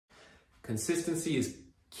Consistency is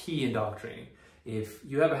key in dog training. If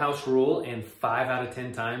you have a house rule and 5 out of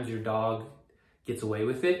 10 times your dog gets away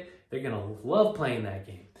with it, they're gonna love playing that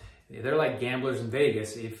game. They're like gamblers in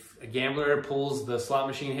Vegas. If a gambler pulls the slot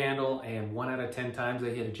machine handle and 1 out of 10 times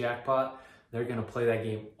they hit a jackpot, they're gonna play that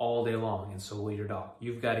game all day long, and so will your dog.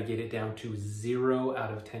 You've got to get it down to 0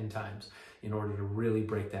 out of 10 times in order to really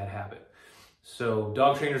break that habit. So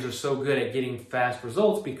dog trainers are so good at getting fast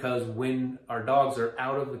results because when our dogs are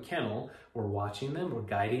out of the kennel, we're watching them, we're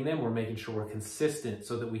guiding them, we're making sure we're consistent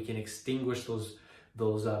so that we can extinguish those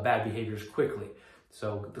bad behaviors quickly.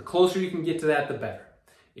 So the closer you can get to that, the better.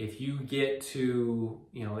 If you get to,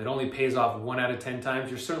 it only pays off 1 out of 10 times,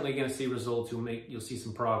 you're certainly going to see results. You'll see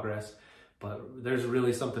some progress, but there's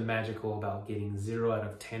really something magical about getting 0 out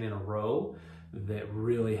of 10 in a row that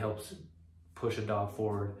really helps push a dog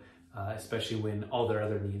forward, especially when all their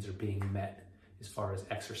other needs are being met as far as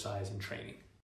exercise and training.